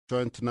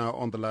joined now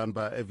on the line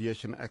by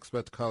aviation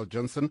expert Karl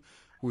Jensen,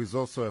 who is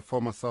also a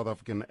former South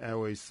African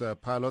Airways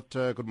pilot.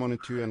 Good morning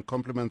to you and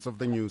compliments of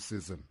the new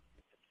season.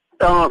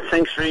 Oh,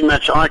 thanks very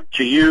much, Ike,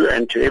 to you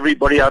and to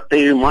everybody out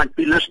there who might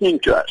be listening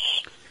to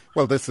us.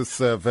 Well, this is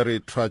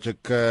very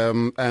tragic,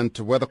 and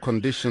weather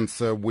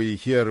conditions, we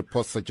hear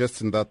reports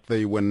suggesting that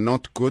they were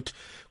not good.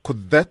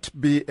 Could that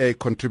be a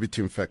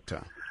contributing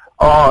factor?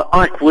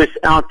 Ike,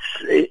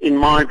 in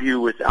my view,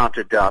 without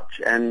a doubt,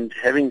 and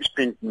having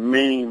spent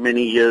many,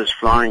 many years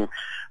flying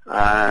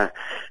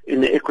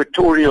in the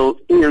equatorial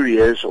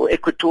areas or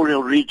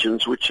equatorial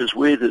regions, which is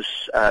where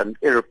this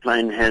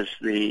aeroplane has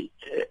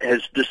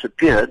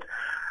disappeared,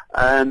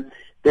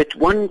 that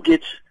one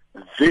gets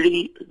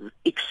very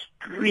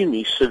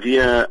extremely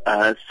severe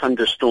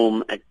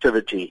thunderstorm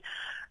activity.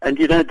 And,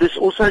 this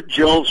also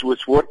gels with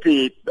what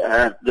the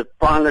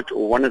pilot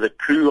or one of the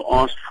crew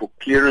asked for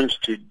clearance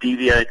to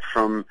deviate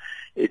from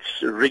its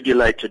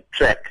regulated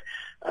track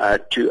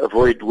to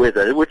avoid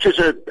weather, which is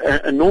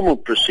a normal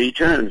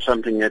procedure and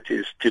something that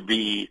is to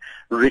be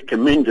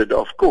recommended,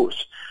 of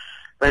course.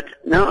 But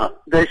now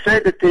they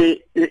say that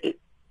they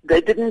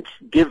didn't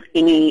give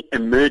any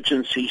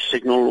emergency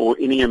signal or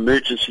any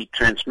emergency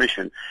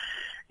transmission.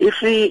 If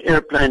the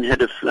airplane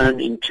had flown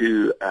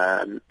into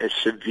a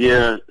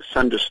severe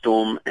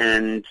thunderstorm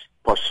and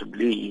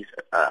possibly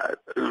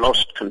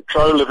lost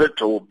control of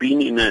it or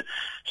been in a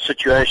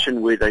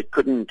situation where they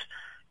couldn't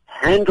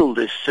handle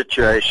this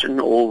situation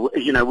or,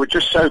 were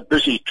just so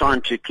busy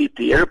trying to keep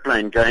the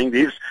airplane going,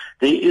 there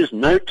is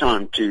no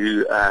time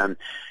to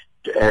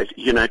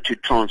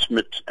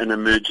transmit an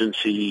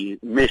emergency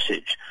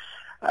message.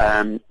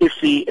 If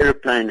the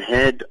airplane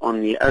had,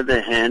 on the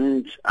other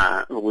hand,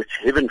 which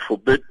heaven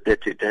forbid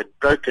that it had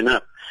broken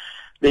up,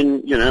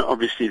 then,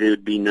 obviously there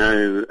would be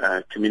no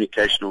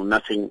communication or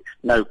nothing,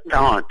 no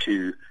power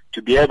to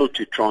be able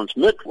to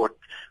transmit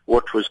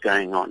what was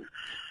going on.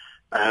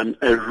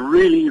 A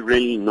really,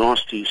 really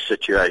nasty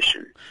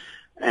situation.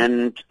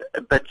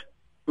 But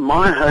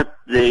my hope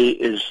there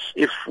is,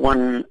 if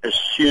one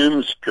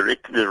assumes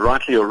correctly,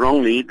 rightly or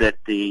wrongly, that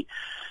the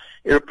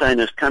airplane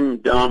has come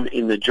down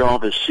in the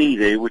Java Sea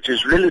there, which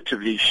is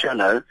relatively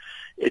shallow,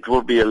 it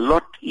will be a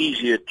lot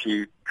easier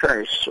to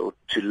trace or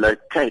to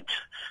locate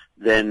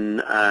than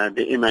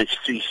the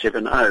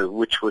MH370,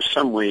 which was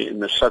somewhere in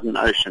the Southern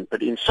Ocean,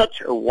 but in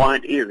such a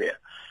wide area.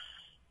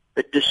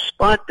 But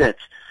despite that,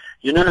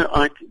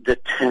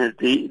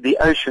 the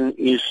ocean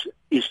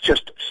is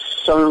just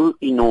so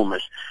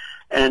enormous.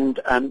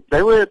 And I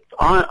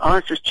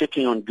was just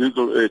checking on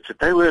Google Earth that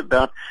they were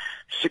about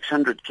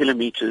 600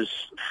 kilometers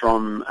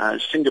from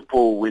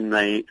Singapore when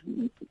they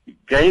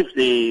gave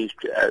their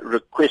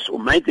request or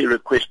made their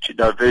request to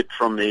divert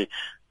from their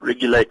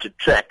regulated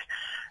track.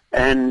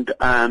 And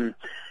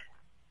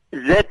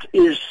that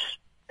is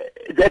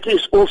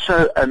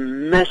also a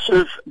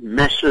massive,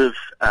 massive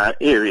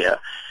area.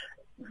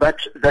 But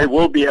they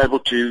will be able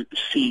to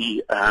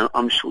see,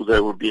 I'm sure they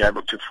will be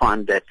able to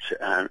find that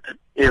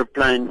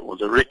airplane or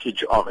the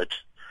wreckage of it.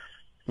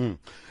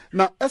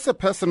 Now, as a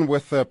person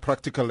with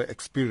practical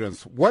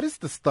experience, what is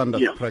the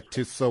standard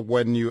practice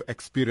when you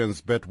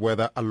experience bad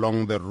weather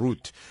along the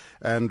route?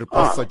 And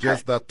reports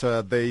suggest that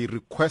they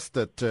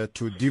requested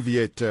to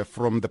deviate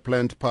from the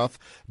planned path.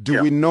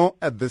 Do we know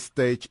at this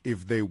stage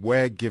if they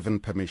were given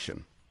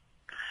permission?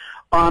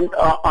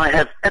 I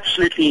have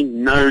absolutely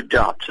no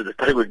doubt that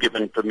they were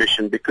given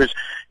permission because,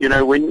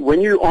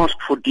 when you ask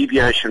for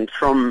deviation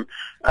from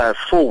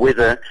for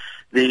weather,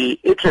 the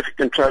air traffic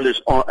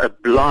controllers are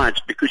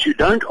obliged because you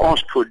don't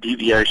ask for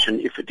deviation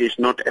if it is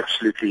not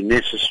absolutely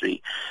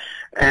necessary.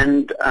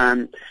 And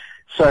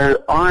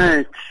so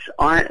I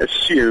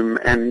assume,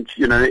 and,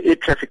 air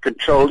traffic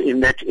control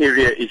in that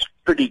area is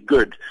pretty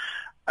good,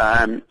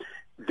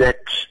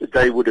 that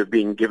they would have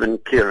been given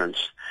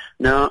clearance.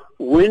 Now,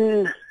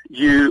 when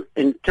you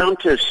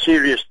encounter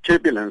serious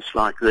turbulence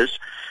like this,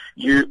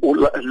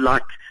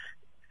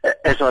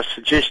 as I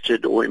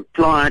suggested or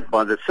implied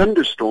by the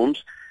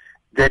thunderstorms,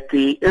 that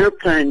the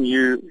airplane,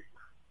 you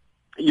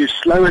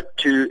slow it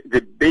to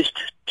the best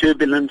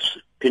turbulence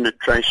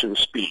penetration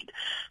speed.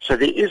 So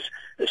there is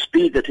a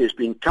speed that has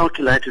been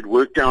calculated,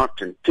 worked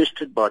out, and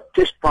tested by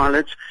test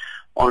pilots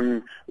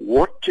on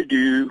what to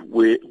do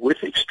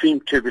with extreme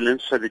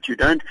turbulence so that you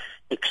don't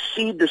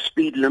exceed the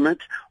speed limit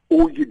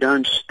or you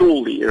don't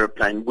stall the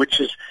airplane, which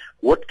is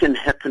what can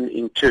happen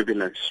in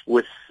turbulence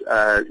with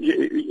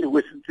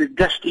the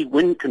gusty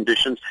wind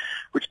conditions,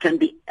 which can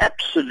be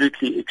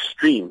absolutely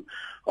extreme,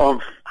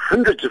 of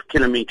hundreds of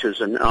kilometers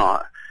an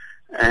hour.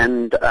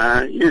 And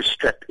you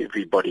strap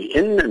everybody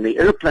in, and the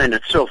airplane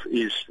itself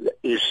is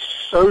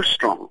so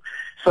strong,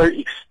 so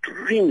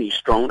extremely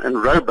strong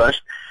and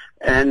robust.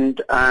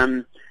 And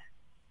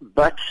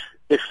but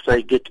if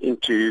they get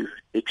into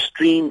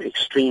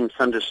extreme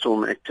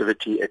thunderstorm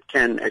activity, it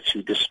can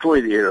actually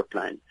destroy the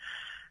airplane.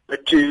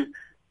 But to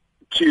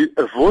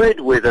avoid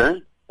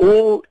weather,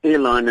 all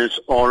airliners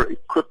are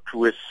equipped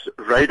with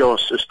radar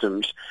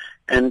systems,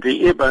 and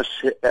the Airbus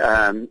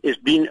has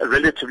been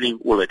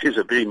it is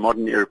a very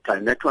modern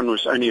airplane. That one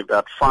was only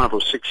about 5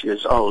 or 6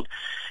 years old.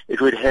 it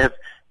would have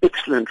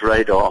excellent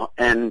radar,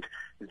 and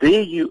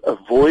there you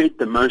avoid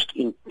the most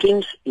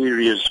intense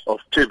areas of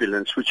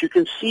turbulence, which you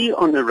can see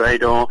on the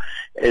radar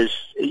as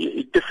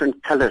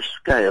different color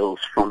scales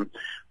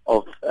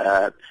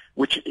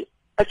which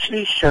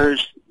actually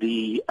shows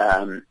the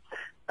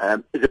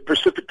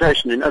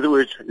precipitation, in other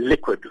words,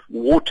 liquid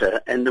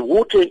water, and the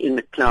water in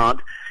the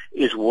cloud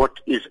is what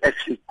is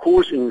actually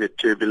causing the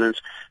turbulence,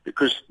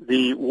 because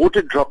the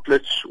water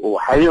droplets or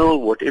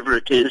hail, whatever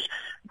it is,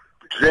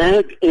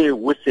 drag air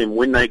with them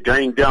when they're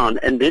going down,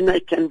 and then they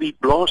can be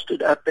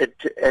blasted up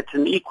at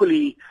an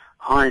equally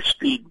high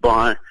speed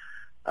by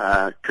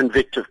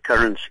convective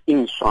currents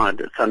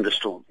inside a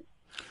thunderstorm.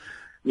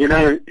 You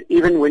know,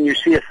 even when you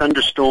see a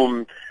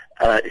thunderstorm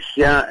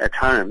here at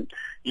home,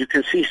 you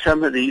can see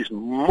some of these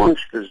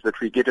monsters that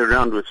we get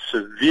around with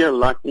severe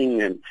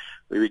lightning and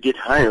where we get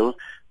hail.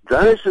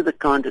 Those are the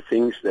kind of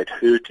things that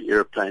hurt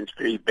airplanes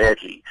very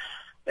badly.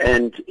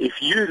 And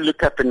if you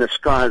look up in the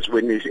skies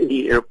when there's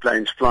any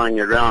airplanes flying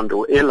around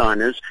or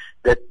airliners,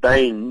 that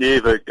they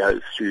never go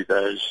through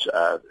those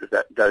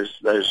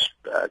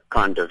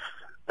kind of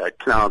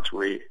clouds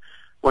where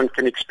one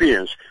can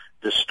experience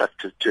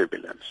destructive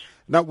turbulence.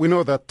 Now, we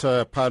know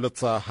that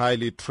pilots are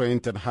highly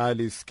trained and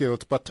highly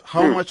skilled, but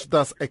how much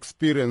does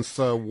experience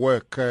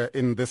work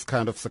in this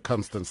kind of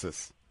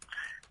circumstances?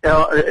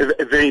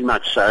 Very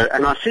much so.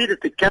 And I see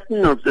that the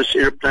captain of this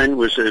airplane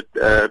was a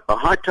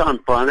high-time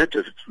pilot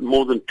of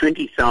more than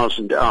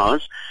 20,000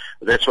 hours.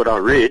 That's what I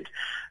read.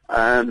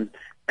 And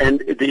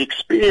the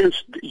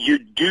experience, you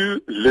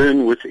do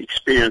learn with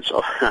experience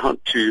of how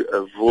to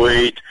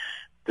avoid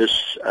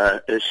this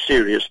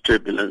serious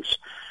turbulence.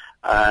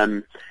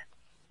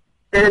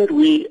 And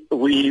we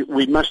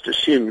must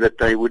assume that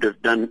they would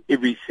have done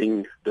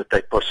everything that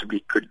they possibly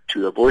could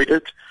to avoid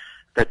it.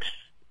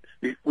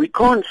 We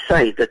can't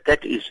say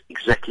that is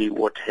exactly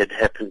what had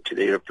happened to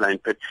the airplane,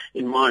 but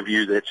in my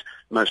view, that's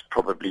most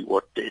probably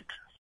what did.